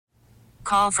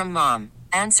call from mom.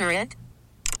 Answer it.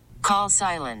 Call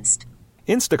silenced.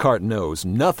 Instacart knows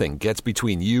nothing gets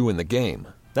between you and the game.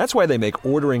 That's why they make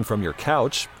ordering from your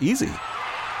couch easy.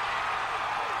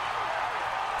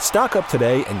 Stock up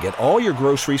today and get all your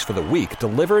groceries for the week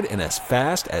delivered in as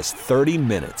fast as 30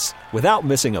 minutes without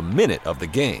missing a minute of the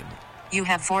game. You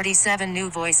have 47 new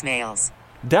voicemails.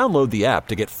 Download the app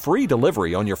to get free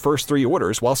delivery on your first 3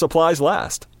 orders while supplies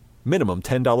last. Minimum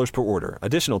 $10 per order.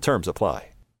 Additional terms apply.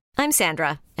 I'm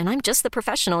Sandra, and I'm just the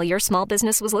professional your small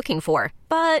business was looking for.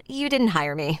 But you didn't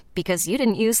hire me because you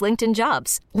didn't use LinkedIn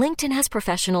Jobs. LinkedIn has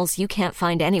professionals you can't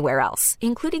find anywhere else,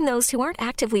 including those who aren't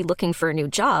actively looking for a new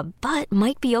job, but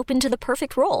might be open to the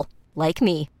perfect role, like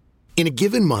me. In a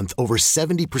given month, over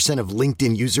 70% of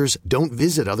LinkedIn users don't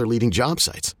visit other leading job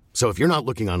sites. So if you're not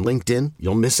looking on LinkedIn,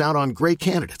 you'll miss out on great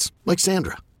candidates like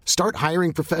Sandra. Start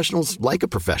hiring professionals like a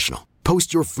professional.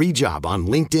 Post your free job on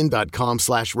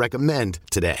linkedin.com/recommend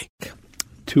today.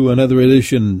 To another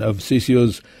edition of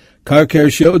CCO's Car Care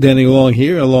Show. Danny Long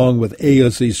here, along with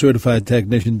AOC certified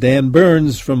technician Dan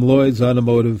Burns from Lloyd's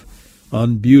Automotive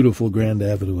on beautiful Grand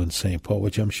Avenue in St. Paul,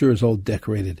 which I'm sure is all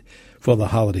decorated for the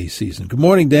holiday season. Good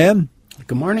morning, Dan.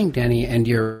 Good morning, Danny. And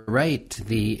you're right.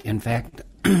 In fact,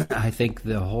 I think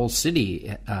the whole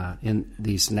city in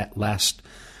these last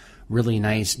really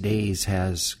nice days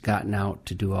has gotten out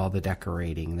to do all the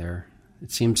decorating there.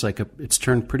 It seems like it's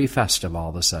turned pretty festive all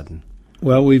of a sudden.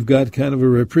 Well, we've got kind of a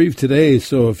reprieve today,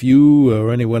 so if you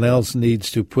or anyone else needs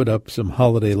to put up some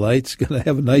holiday lights, going to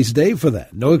have a nice day for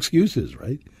that. No excuses,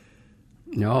 right?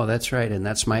 No, that's right, and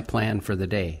that's my plan for the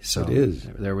day. So it is.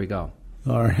 There we go.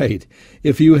 All right.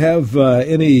 If you have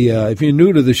if you're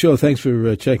new to the show, thanks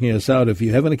for checking us out. If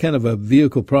you have any kind of a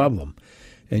vehicle problem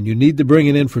and you need to bring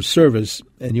it in for service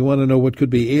and you want to know what could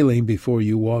be ailing before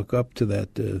you walk up to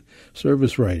that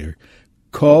service writer,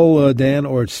 call Dan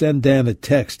or send Dan a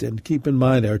text. And keep in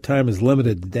mind, our time is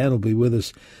limited. Dan will be with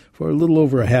us for a little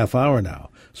over a half hour now.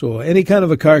 So any kind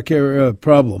of a car care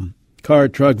problem, car,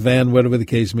 truck, van, whatever the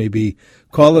case may be,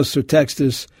 call us or text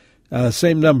us,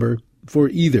 same number, for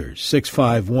either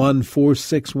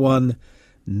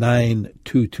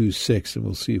 651-461-9226, and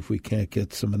we'll see if we can't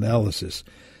get some analysis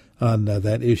on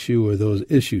that issue or those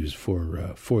issues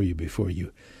for you before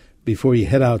you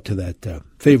head out to that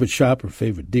favorite shop or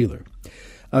favorite dealer.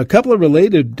 A couple of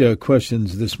related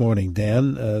questions this morning,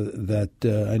 Dan, that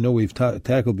I know we've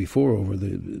tackled before over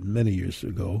the many years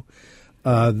ago.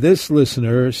 This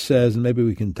listener says, and maybe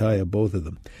we can tie up both of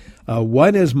them. Why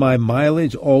does my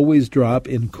mileage always drop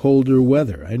in colder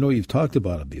weather? I know you've talked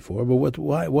about it before, but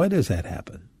why does that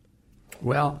happen?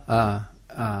 Well,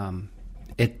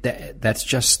 that's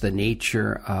just the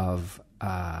nature of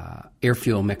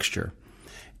air-fuel mixture.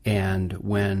 And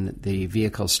when the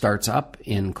vehicle starts up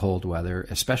in cold weather,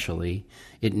 especially,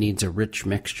 it needs a rich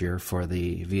mixture for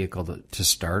the vehicle to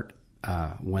start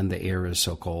when the air is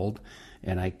so cold.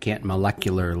 And I can't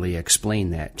molecularly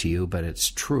explain that to you, but it's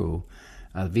true.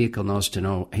 The vehicle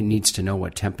needs to know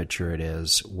what temperature it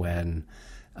is when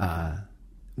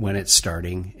it's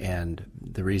starting, and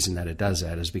the reason that it does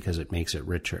that is because it makes it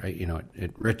richer.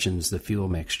 It richens the fuel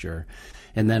mixture,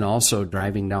 and then also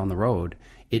driving down the road,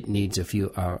 it needs a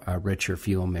richer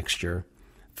fuel mixture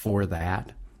for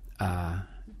that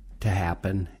to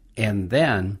happen. And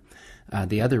then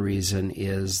the other reason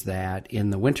is that in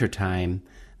the wintertime,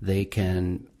 the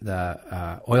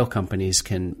oil companies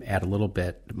can add a little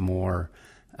bit more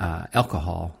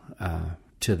alcohol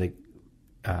to the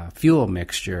fuel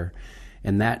mixture,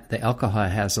 and that the alcohol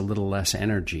has a little less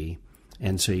energy,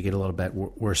 and so you get a little bit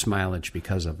worse mileage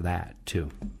because of that too.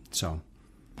 So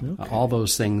all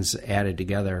those things added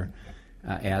together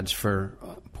adds for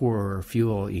poorer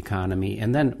fuel economy.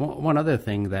 And then one other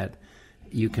thing that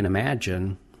you can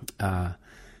imagine,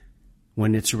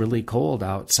 when it's really cold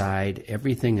outside,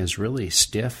 everything is really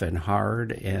stiff and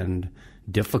hard and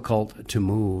difficult to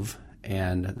move.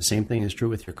 And the same thing is true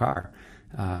with your car.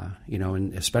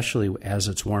 And especially as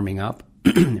it's warming up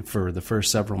for the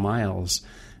first several miles,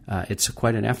 it's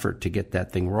quite an effort to get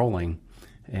that thing rolling.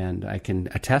 And I can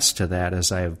attest to that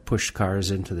as I have pushed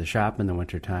cars into the shop in the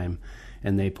wintertime,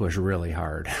 and they push really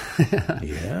hard.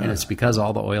 Yeah. And it's because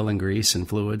all the oil and grease and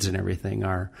fluids and everything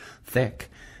are thick.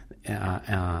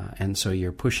 And so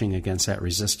you're pushing against that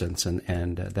resistance,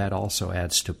 and that also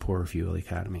adds to poor fuel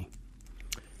economy.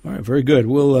 All right, very good.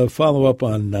 We'll follow up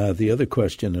on the other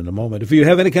question in a moment. If you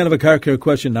have any kind of a car care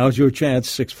question, now's your chance,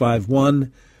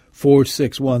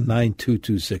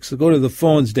 651-461-9226. So go to the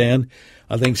phones, Dan.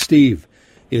 I think Steve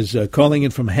is calling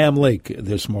in from Ham Lake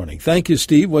this morning. Thank you,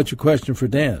 Steve. What's your question for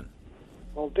Dan?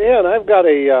 Well, Dan, I've got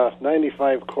a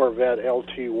 95 Corvette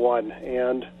LT1,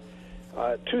 and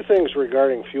Two things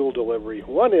regarding fuel delivery.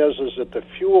 One is that the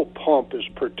fuel pump is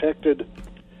protected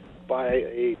by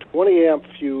a 20-amp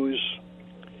fuse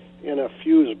in a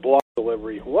fuse block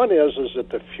delivery. One is that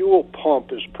the fuel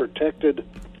pump is protected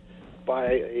by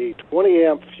a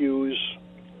 20-amp fuse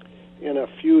in a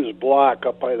fuse block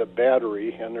up by the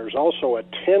battery, and there's also a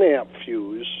 10-amp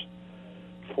fuse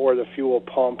for the fuel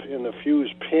pump in the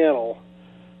fuse panel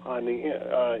on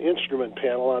the instrument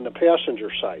panel on the passenger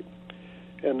side.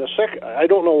 And the second, I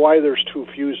don't know why there's two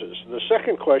fuses. The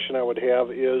second question I would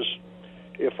have is,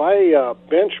 if I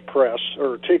bench press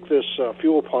or take this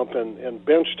fuel pump and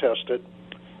bench test it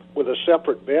with a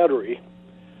separate battery,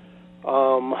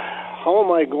 how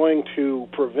am I going to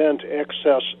prevent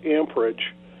excess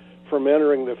amperage from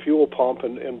entering the fuel pump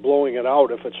and blowing it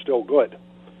out if it's still good?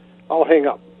 I'll hang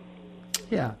up.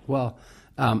 Yeah, well,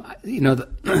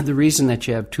 the reason that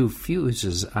you have two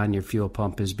fuses on your fuel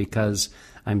pump is because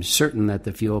I'm certain that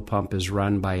the fuel pump is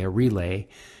run by a relay,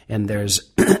 and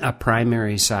there's a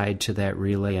primary side to that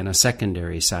relay and a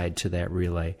secondary side to that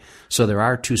relay. So there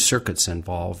are two circuits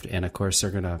involved, and of course they're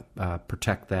going to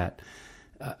protect that,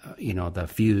 the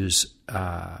fuse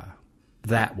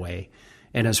that way.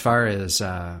 And as far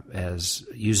as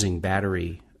using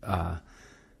battery,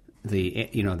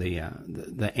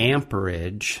 the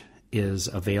amperage is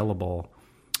available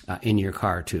in your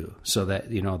car too. So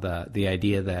that the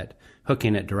idea that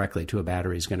hooking it directly to a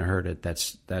battery is going to hurt it,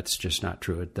 that's just not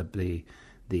true. The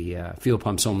fuel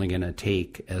pump's only going to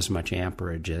take as much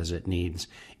amperage as it needs.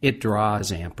 It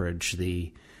draws amperage.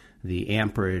 The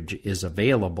amperage is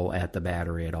available at the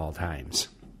battery at all times.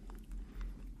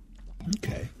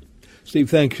 Okay. Steve,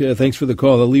 thanks for the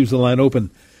call. That leaves the line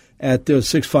open at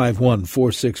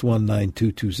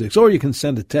 651-461-9226. Or you can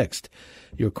send a text,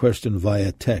 your question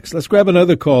via text. Let's grab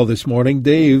another call this morning.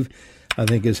 Dave, I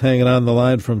think, is hanging on the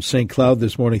line from St. Cloud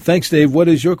this morning. Thanks, Dave. What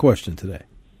is your question today?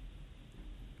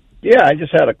 Yeah, I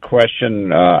just had a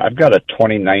question. I've got a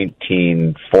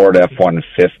 2019 Ford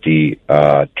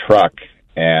F-150 truck,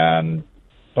 and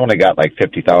it's only got like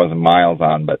 50,000 miles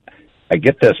on, but I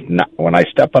get this, when I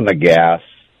step on the gas,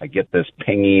 I get this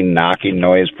pinging, knocking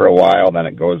noise for a while, then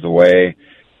it goes away.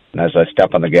 And as I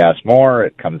step on the gas more,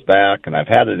 it comes back, and I've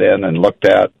had it in and looked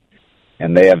at,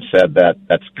 and they have said that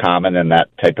that's common in that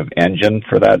type of engine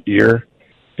for that year.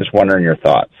 Just wondering your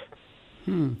thoughts.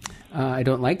 I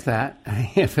don't like that,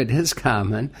 if it is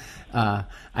common.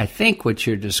 I think what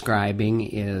you're describing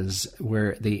is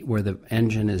where the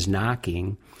engine is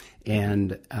knocking,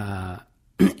 and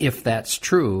if that's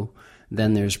true,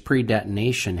 then there's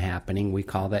pre-detonation happening. We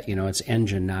call that, it's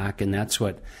engine knock, and that's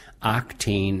what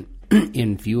octane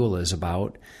in fuel is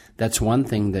about. That's one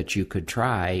thing that you could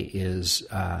try is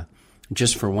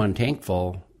just for one tank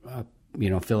full,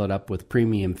 fill it up with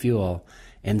premium fuel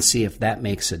and see if that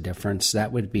makes a difference.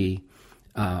 That would be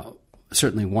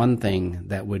certainly one thing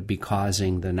that would be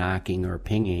causing the knocking or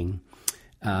pinging.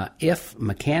 If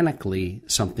mechanically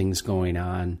something's going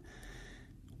on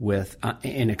with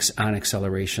on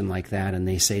acceleration like that, and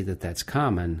they say that that's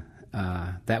common,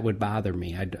 that would bother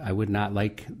me. I would not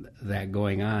like that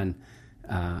going on.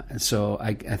 So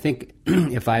I think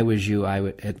if I was you,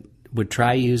 I would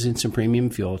try using some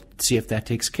premium fuel, see if that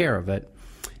takes care of it.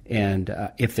 And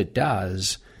if it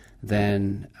does,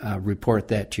 then report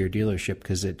that to your dealership,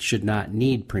 because it should not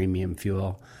need premium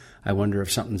fuel. I wonder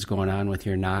if something's going on with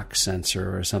your knock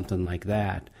sensor or something like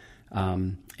that.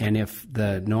 And if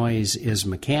the noise is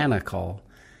mechanical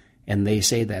and they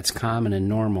say that's common and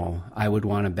normal, I would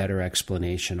want a better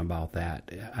explanation about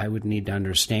that. I would need to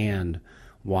understand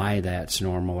why that's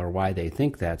normal or why they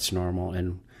think that's normal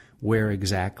and where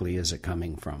exactly is it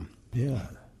coming from. Yeah,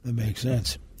 that makes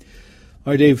sense.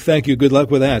 All right, Dave, thank you. Good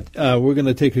luck with that. We're going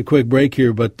to take a quick break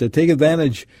here, but take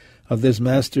advantage of this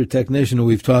master technician who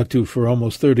we've talked to for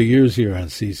almost 30 years here on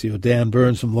CCO, Dan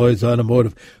Burns from Lloyd's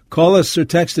Automotive. Call us or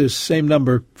text us, same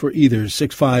number for either,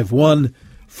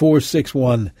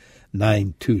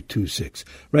 651-461-9226.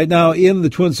 Right now in the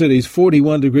Twin Cities,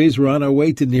 41 degrees. We're on our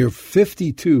way to near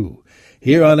 52.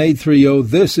 Here on 830,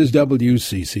 this is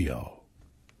WCCO.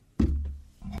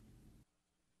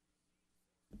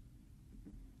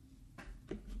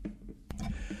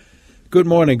 Good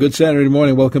morning. Good Saturday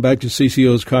morning. Welcome back to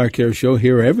CCO's Car Care Show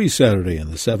here every Saturday in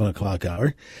the 7 o'clock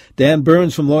hour. Dan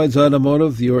Burns from Lloyd's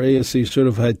Automotive, your ASC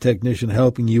certified technician,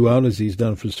 helping you out as he's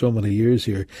done for so many years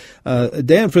here.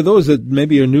 Dan, for those that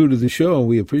maybe are new to the show,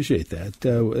 we appreciate that,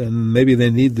 and maybe they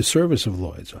need the service of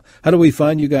Lloyd's. How do we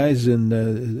find you guys? In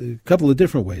a couple of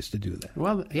different ways to do that.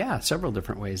 Well, yeah, several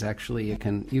different ways, actually.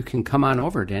 You can come on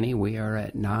over, Denny. We are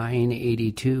at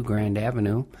 982 Grand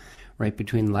Avenue, right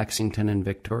between Lexington and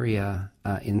Victoria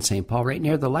in St. Paul, right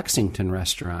near the Lexington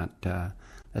restaurant.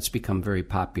 That's become very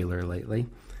popular lately.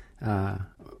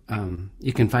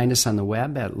 You can find us on the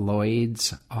web at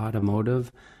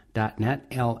lloydsautomotive.net,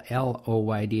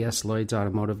 LLOYDS,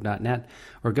 lloydsautomotive.net,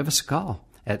 or give us a call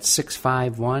at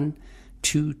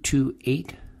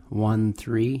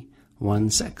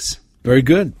 651-228-1316. Very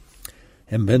good.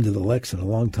 Haven't been to the Lex in a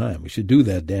long time. We should do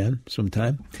that, Dan,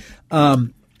 sometime.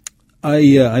 I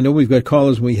know we've got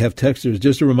callers and we have texters.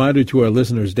 Just a reminder to our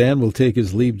listeners, Dan will take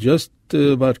his leave just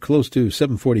about close to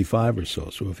 7:45 or so.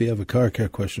 So if you have a car care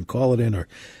question, call it in or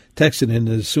text it in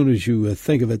as soon as you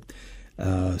think of it.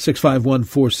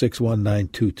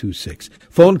 651-461-9226.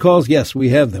 Phone calls, yes, we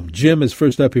have them. Jim is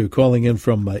first up here calling in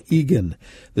from Egan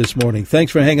this morning.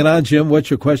 Thanks for hanging on, Jim. What's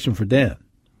your question for Dan?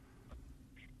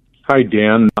 Hi,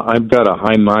 Dan. I've got a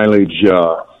high-mileage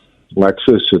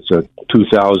Lexus. It's a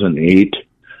 2008.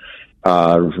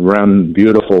 Run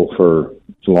beautiful for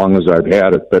as long as I've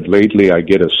had it, but lately I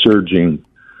get a surging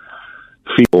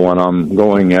feel when I'm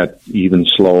going at even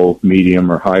slow,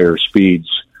 medium, or higher speeds.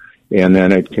 And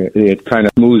then it kind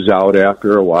of moves out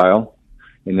after a while,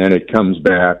 and then it comes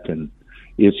back, and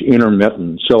it's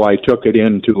intermittent. So I took it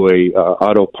into a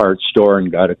auto parts store and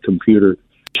got a computer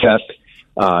check,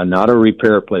 not a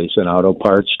repair place, an auto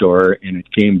parts store, and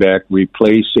it came back,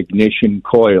 replace ignition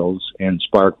coils and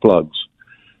spark plugs.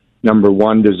 Number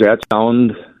one, does that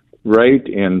sound right?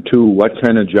 And two, what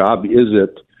kind of job is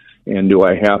it? And do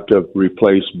I have to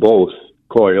replace both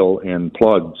coil and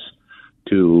plugs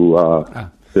to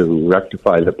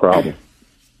rectify the problem?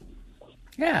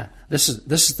 Yeah, this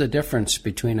is the difference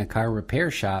between a car repair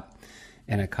shop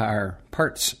and a car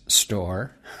parts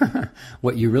store.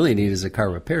 What you really need is a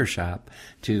car repair shop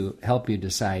to help you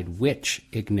decide which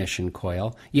ignition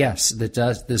coil. Yes,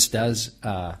 this does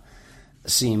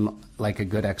seem like a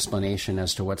good explanation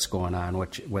as to what's going on.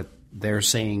 What they're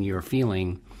saying you're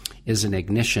feeling is an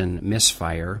ignition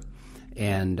misfire.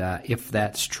 And if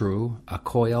that's true, a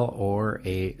coil or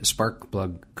a spark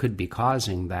plug could be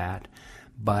causing that.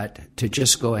 But to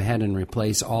just go ahead and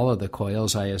replace all of the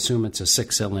coils, I assume it's a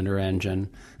 6-cylinder engine,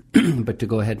 but to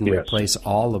go ahead and replace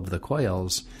all of the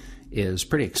coils is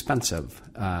pretty expensive.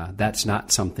 That's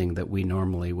not something that we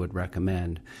normally would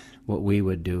recommend. What we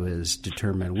would do is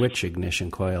determine which ignition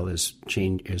coil is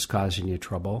causing you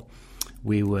trouble.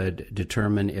 We would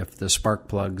determine if the spark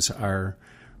plugs are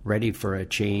ready for a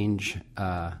change,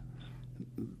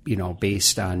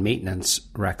 based on maintenance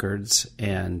records.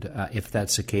 And if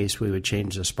that's the case, we would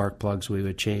change the spark plugs. We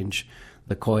would change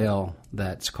the coil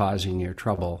that's causing your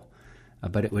trouble.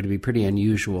 But it would be pretty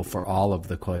unusual for all of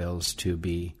the coils to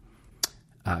be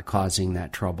causing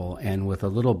that trouble. And with a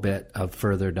little bit of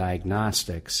further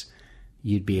diagnostics,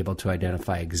 you'd be able to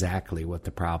identify exactly what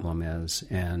the problem is,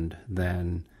 and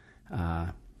then,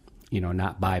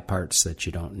 not buy parts that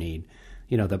you don't need.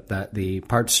 The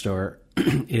parts store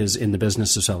is in the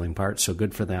business of selling parts, so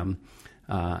good for them.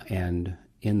 And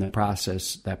in the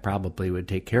process, that probably would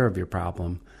take care of your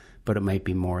problem, but it might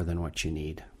be more than what you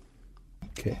need.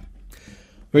 Okay.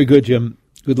 Very good, Jim.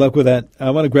 Good luck with that.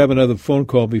 I want to grab another phone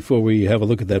call before we have a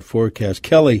look at that forecast.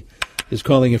 Kelly is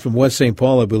calling in from West St.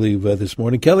 Paul, I believe, this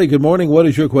morning. Kelly, good morning. What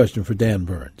is your question for Dan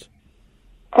Burns?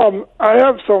 I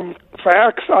have some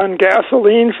facts on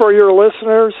gasoline for your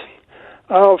listeners.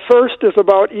 First is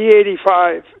about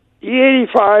E85.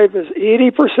 E85 is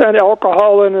 80%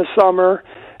 alcohol in the summer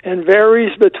and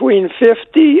varies between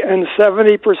 50 and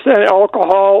 70%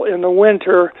 alcohol in the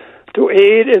winter to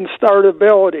aid in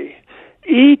startability.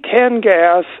 E10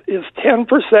 gas is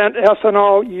 10%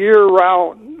 ethanol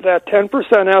year-round. That 10%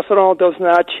 ethanol does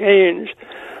not change.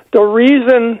 The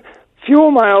reason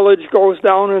fuel mileage goes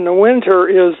down in the winter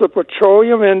is the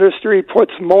petroleum industry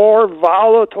puts more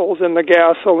volatiles in the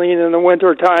gasoline in the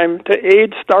wintertime to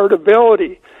aid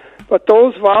startability. But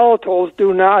those volatiles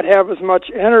do not have as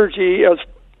much energy as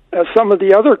some of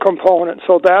the other components.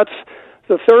 So that's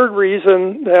the third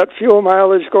reason that fuel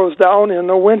mileage goes down in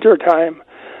the wintertime.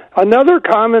 Another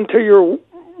comment to your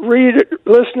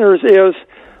listeners is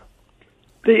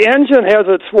the engine has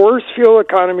its worst fuel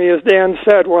economy, as Dan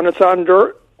said, when it's on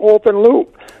open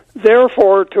loop.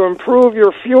 Therefore, to improve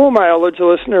your fuel mileage,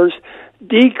 listeners,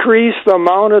 decrease the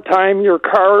amount of time your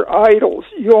car idles.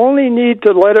 You only need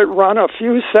to let it run a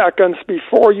few seconds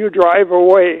before you drive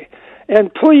away.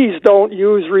 And please don't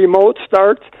use remote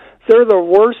starts. They're the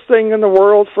worst thing in the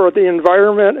world for the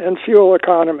environment and fuel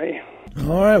economy.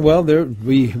 All right. Well,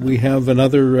 we have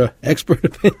another expert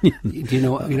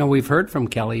opinion. We've heard from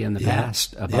Kelly in the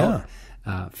past about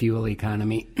fuel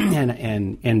economy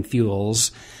and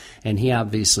fuels, and he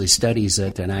obviously studies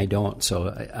it, and I don't. So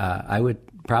I would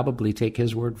probably take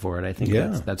his word for it. I think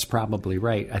that's probably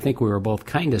right. I think we were both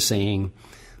kind of saying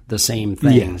the same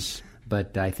thing. Yes.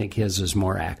 But I think his is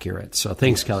more accurate. So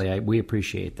thanks, Kelly. We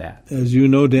appreciate that. As you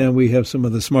know, Dan, we have some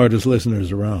of the smartest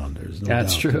listeners around. There's no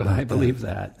That's doubt true. about I believe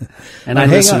that. And Now, I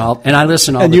listen all the time,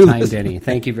 listen. Denny.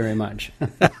 Thank you very much.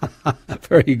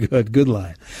 Very good. Good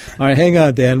line. All right, hang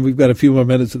on, Dan. We've got a few more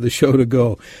minutes of the show to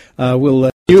go.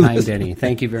 Denny.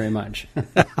 Thank you very much.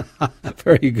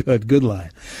 Very good. Good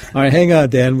line. All right, hang on,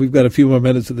 Dan. We've got a few more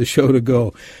minutes of the show to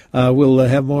go. We'll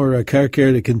have more Car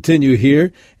Care to continue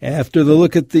here after the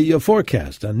look at the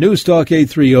forecast on News Talk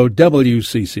 830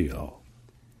 WCCO.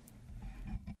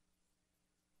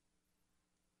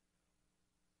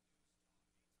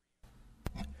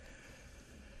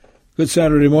 Good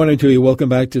Saturday morning to you. Welcome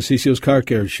back to CCO's Car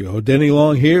Care Show. Denny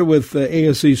Long here with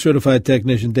ASE certified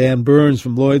technician Dan Burns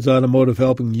from Lloyd's Automotive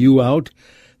helping you out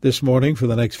this morning for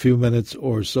the next few minutes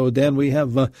or so. Dan, we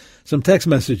have some text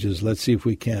messages. Let's see if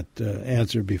we can't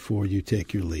answer before you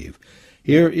take your leave.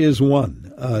 Here is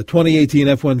one. 2018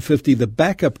 F-150, the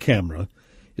backup camera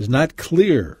is not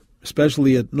clear,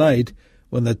 especially at night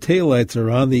when the taillights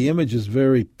are on. The image is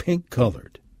very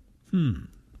pink-colored.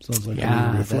 Sounds like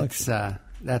a reflection.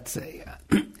 That's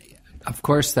of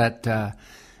course, that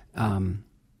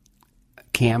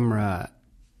camera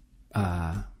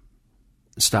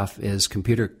stuff is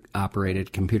computer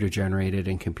operated, computer generated,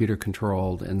 and computer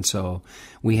controlled, and so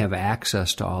we have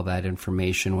access to all that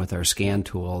information with our scan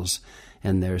tools,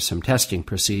 and there's some testing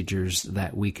procedures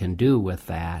that we can do with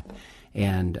that.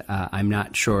 And I'm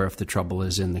not sure if the trouble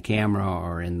is in the camera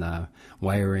or in the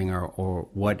wiring or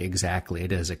what exactly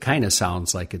it is. It kind of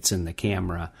sounds like it's in the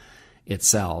camera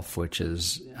itself, which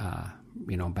is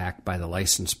backed by the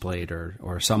license plate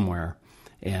or somewhere,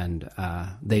 and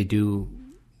they do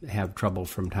have trouble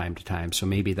from time to time, so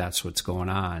maybe that's what's going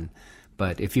on.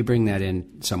 But if you bring that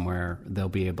in somewhere, they'll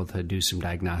be able to do some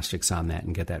diagnostics on that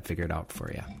and get that figured out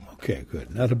for you. Okay,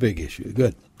 good. Not a big issue.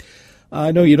 Good.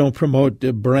 I know you don't promote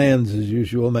brands as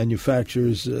usual,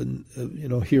 manufacturers,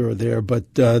 here or there,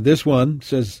 but this one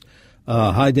says,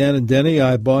 hi, Dan and Denny,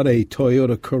 I bought a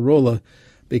Toyota Corolla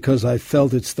because I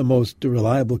felt it's the most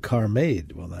reliable car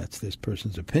made. Well, that's this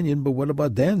person's opinion, but what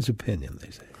about Dan's opinion, they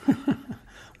say?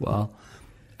 Well,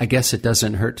 I guess it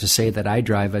doesn't hurt to say that I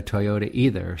drive a Toyota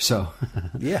either. So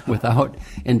without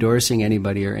endorsing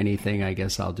anybody or anything, I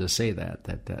guess I'll just say that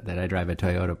I drive a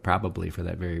Toyota probably for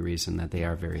that very reason, that they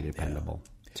are very dependable.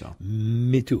 So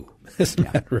me too, as a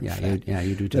matter of fact.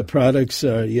 You do too. The products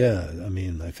are,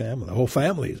 my family, the whole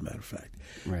family, as a matter of fact.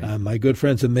 Right. My good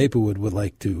friends in Maplewood would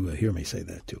like to hear me say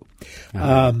that too.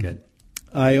 Good.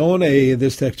 I own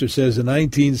this texter says, a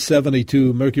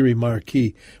 1972 Mercury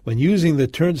Marquis. When using the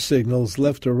turn signals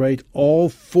left or right, all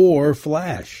four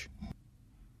flash.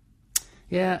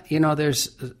 Yeah,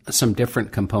 there's some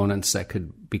different components that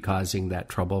could be causing that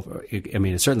trouble. I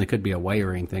mean, it certainly could be a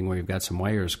wiring thing where you've got some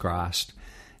wires crossed,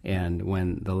 and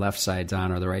when the left side's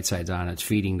on or the right side's on, it's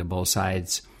feeding to both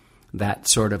sides. That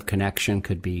sort of connection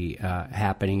could be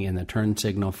happening in the turn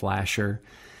signal flasher,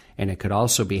 and it could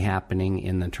also be happening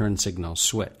in the turn signal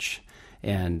switch.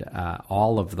 And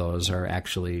all of those are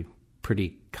actually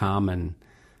pretty common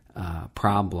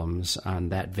problems on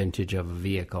that vintage of a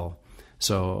vehicle.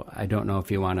 So I don't know if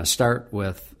you want to start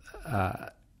with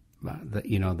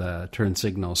the turn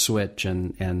signal switch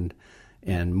and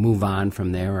move on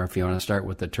from there, or if you want to start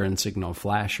with the turn signal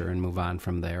flasher and move on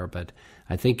from there. But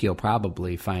I think you'll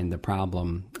probably find the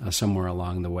problem somewhere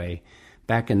along the way.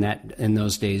 Back in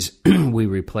those days, we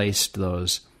replaced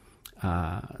those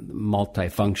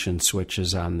multi-function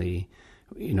switches on the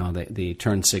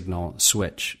turn signal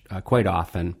switch quite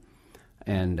often,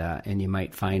 and you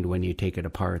might find when you take it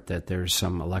apart that there's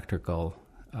some electrical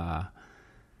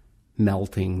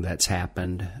melting that's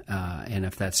happened, and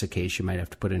if that's the case, you might have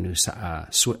to put a new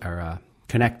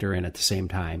connector in at the same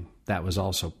time. That was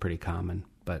also pretty common,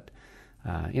 but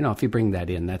if you bring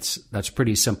that in, that's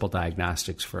pretty simple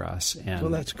diagnostics for us, and well,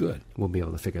 that's good. We'll be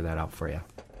able to figure that out for you.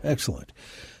 Excellent.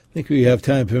 I think we have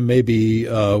time for maybe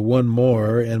one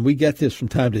more, and we get this from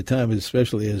time to time,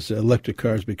 especially as electric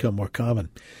cars become more common.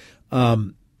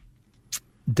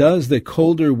 Does the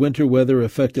colder winter weather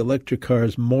affect electric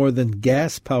cars more than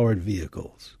gas-powered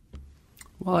vehicles?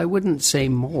 Well, I wouldn't say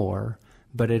more,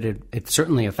 but it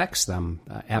certainly affects them,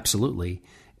 absolutely,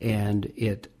 and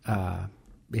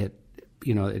they're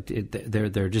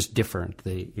just different.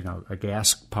 A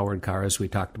gas-powered car, as we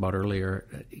talked about earlier,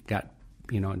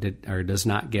 does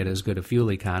not get as good a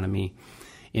fuel economy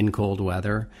in cold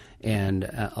weather. And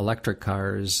electric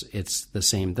cars, it's the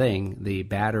same thing. The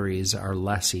batteries are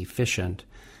less efficient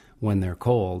when they're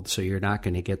cold, so you're not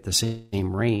going to get the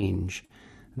same range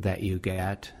that you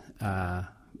get.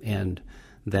 And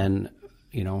then,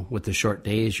 with the short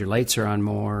days, your lights are on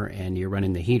more and you're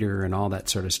running the heater and all that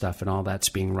sort of stuff, and all that's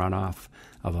being run off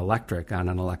of electric on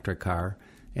an electric car.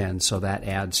 And so that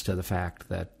adds to the fact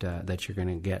that you're going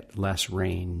to get less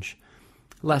range,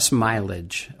 less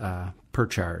mileage per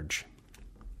charge.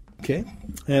 Okay.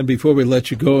 And before we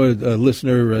let you go, a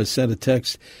listener sent a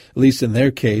text, at least in their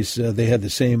case, they had the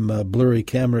same blurry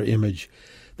camera image.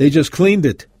 They just cleaned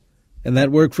it, and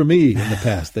that worked for me in the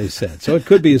past, they said. So it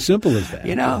could be as simple as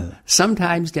that.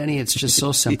 Sometimes, Denny, it's just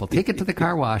so simple. Take it to the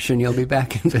car wash, and you'll be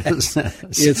back in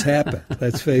business. It's happened.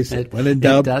 Let's face it. When in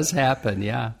doubt, it does happen,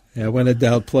 yeah. Yeah, when in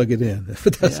doubt, plug it in. If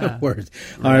it doesn't work.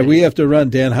 All right, we have to run,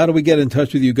 Dan. How do we get in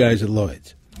touch with you guys at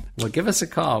Lloyd's? Well, give us a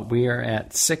call. We are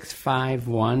at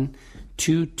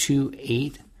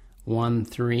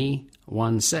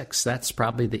 651-228-1316. That's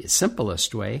probably the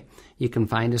simplest way. You can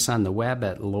find us on the web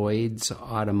at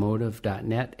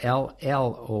lloydsautomotive.net,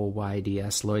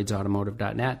 LLOYDS,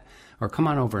 lloydsautomotive.net, or come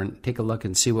on over and take a look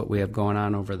and see what we have going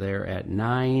on over there at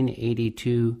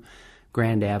 982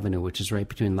 Grand Avenue, which is right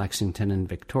between Lexington and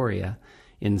Victoria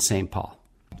in St. Paul.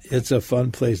 It's a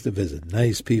fun place to visit.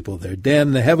 Nice people there.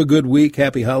 Dan, have a good week.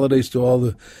 Happy holidays to all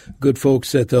the good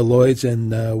folks at Lloyd's.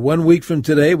 And 1 week from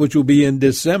today, which will be in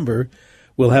December,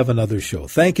 we'll have another show.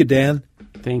 Thank you, Dan.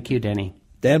 Thank you, Denny.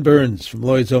 Dan Burns from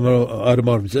Lloyd's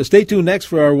Automotive. Stay tuned next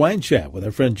for our wine chat with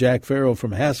our friend Jack Farrell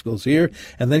from Haskell's here.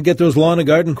 And then get those lawn and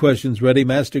garden questions ready.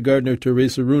 Master Gardener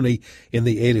Teresa Rooney in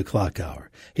the 8 o'clock hour.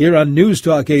 Here on News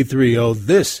Talk 830,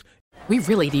 this We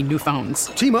really need new phones.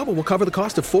 T-Mobile will cover the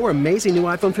cost of 4 amazing new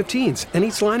iPhone 15s, and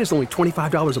each line is only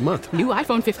 $25 a month. New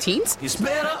iPhone 15s? It's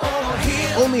better over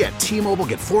here. Only at T-Mobile,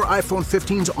 get 4 iPhone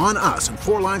 15s on us and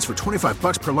 4 lines for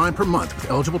 $25 per line per month with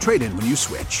eligible trade-in when you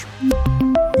switch.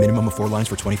 Minimum of 4 lines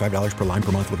for $25 per line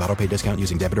per month with autopay discount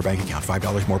using debit or bank account.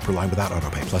 $5 more per line without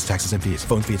autopay, plus taxes and fees.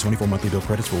 Phone fee at 24 monthly bill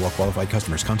credits for well-qualified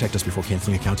customers. Contact us before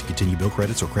canceling account to continue bill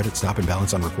credits or credit stop and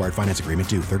balance on required finance agreement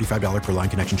due. $35 per line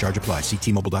connection charge applies. See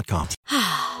T-Mobile.com.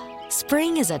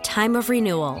 Spring is a time of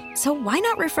renewal, so why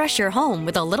not refresh your home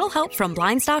with a little help from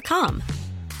Blinds.com?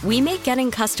 We make getting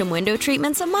custom window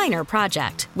treatments a minor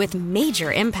project with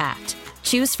major impact.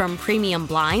 Choose from premium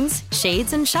blinds,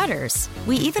 shades, and shutters.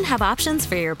 We even have options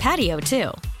for your patio,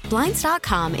 too.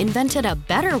 Blinds.com invented a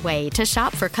better way to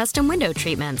shop for custom window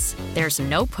treatments. There's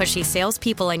no pushy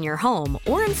salespeople in your home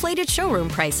or inflated showroom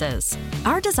prices.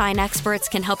 Our design experts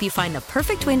can help you find the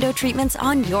perfect window treatments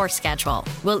on your schedule.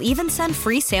 We'll even send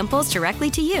free samples directly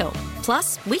to you.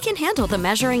 Plus, we can handle the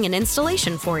measuring and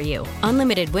installation for you.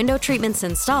 Unlimited window treatments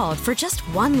installed for just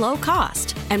one low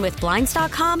cost. And with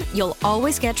Blinds.com, you'll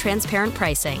always get transparent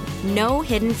pricing. No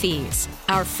hidden fees.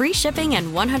 Our free shipping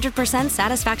and 100%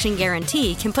 satisfaction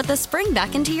guarantee can put the spring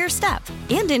back into your step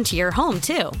and into your home,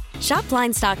 too. Shop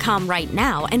Blinds.com right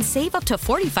now and save up to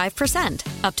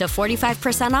 45%. Up to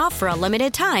 45% off for a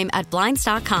limited time at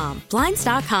Blinds.com.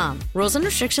 Blinds.com. Rules and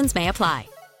restrictions may apply.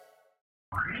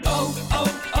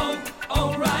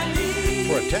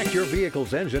 Protect your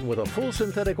vehicle's engine with a full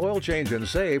synthetic oil change and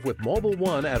save with Mobil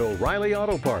 1 at O'Reilly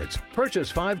Auto Parts. Purchase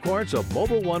 5 quarts of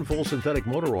Mobil 1 full synthetic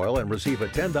motor oil and receive a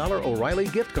 $10 O'Reilly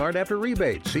gift card after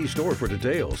rebate. See store for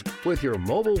details. With your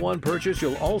Mobil 1 purchase,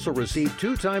 you'll also receive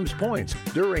 2 times points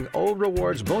during O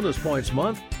Rewards Bonus Points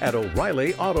Month at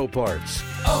O'Reilly Auto Parts.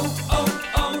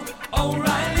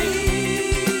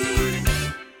 O'Reilly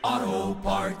Auto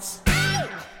Parts.